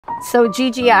So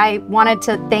Gigi, I wanted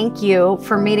to thank you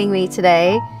for meeting me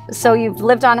today. So you've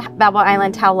lived on Balboa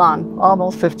Island how long?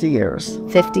 Almost 50 years.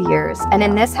 50 years. And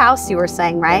in this house you were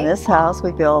saying, right? In this house,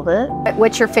 we built it.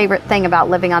 What's your favorite thing about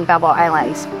living on Balboa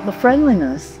Island? The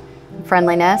friendliness.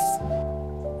 Friendliness?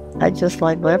 I just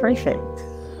like everything.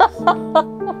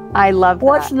 I love that.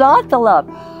 What's not to love?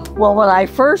 Well, when I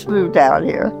first moved out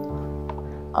here,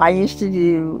 I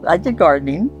did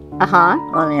gardening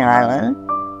on the island.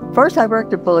 First, I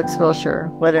worked at Bullock's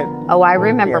Wilshire. Oh, I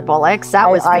remember Bullock's.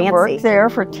 That was fancy. I worked there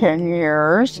for 10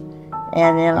 years.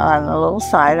 And then on the little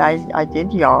side, I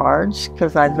did yards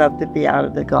because I loved to be out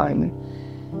of the garden.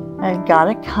 I got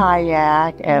a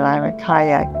kayak, and I'm a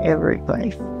kayak every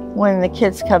place. When the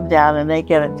kids come down and they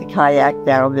get the kayak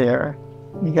down there,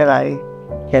 you gotta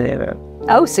get in it.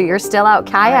 Oh, so you're still out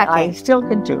kayaking? I still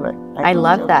can do it. I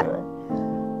love that.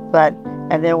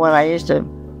 And then when I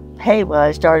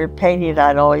started painting,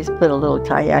 I'd always put a little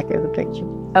kayak in the picture.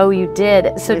 Oh, you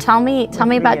did. So tell me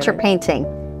about your painting.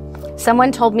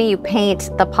 Someone told me you paint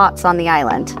the pots on the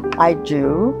island. I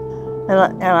do,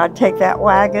 and I'd take that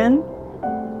wagon,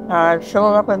 I'd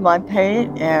fill it up with my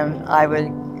paint, and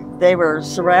they were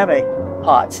ceramic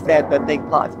pots, the big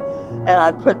pots, and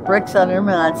I'd put bricks under them,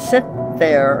 and I'd sit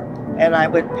there, and I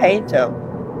would paint them,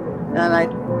 and I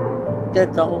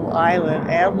did the whole island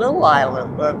and little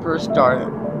island when I first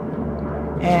started.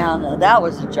 And that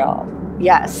was a job.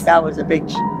 Yes. That was a big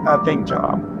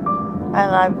job.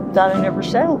 And I've done it ever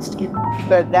since.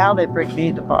 But now they bring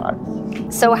me the pots.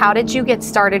 So how did you get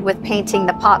started with painting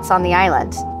the pots on the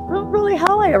island? Not really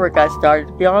how I ever got started.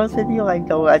 To be honest with you, I don't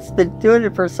know. I've been doing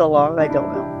it for so long, I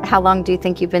don't know. How long do you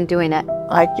think you've been doing it?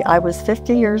 I was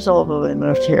 50 years old when I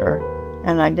moved here.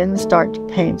 And I didn't start to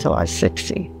paint until I was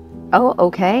 60. Oh,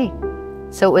 okay.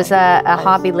 So it was a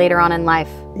hobby later on in life?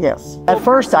 Yes. At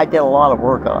first, I did a lot of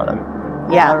work on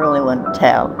them. Yeah. I really went to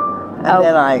town. And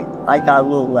then I got a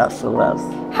little less and less.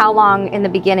 How long in the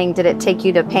beginning did it take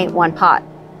you to paint one pot?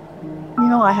 You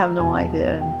know, I have no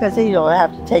idea. Because, I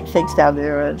have to take things down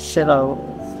there and sit on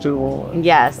a stool.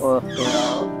 Yes.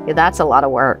 Yeah, that's a lot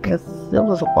of work. It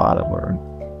was a lot of work.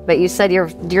 But you said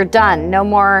you're done. No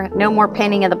more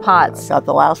painting of the pots. I got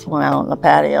the last one out on the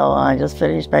patio, and I just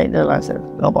finished painting it, and I said,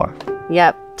 no more.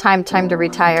 Yep, time to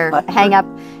retire. Hang up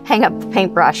the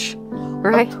paintbrush,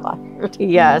 right? I'm tired.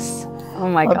 Yes. Oh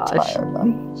my gosh. I'm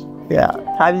tired. Yeah,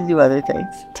 time to do other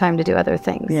things. Time to do other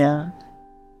things. Yeah.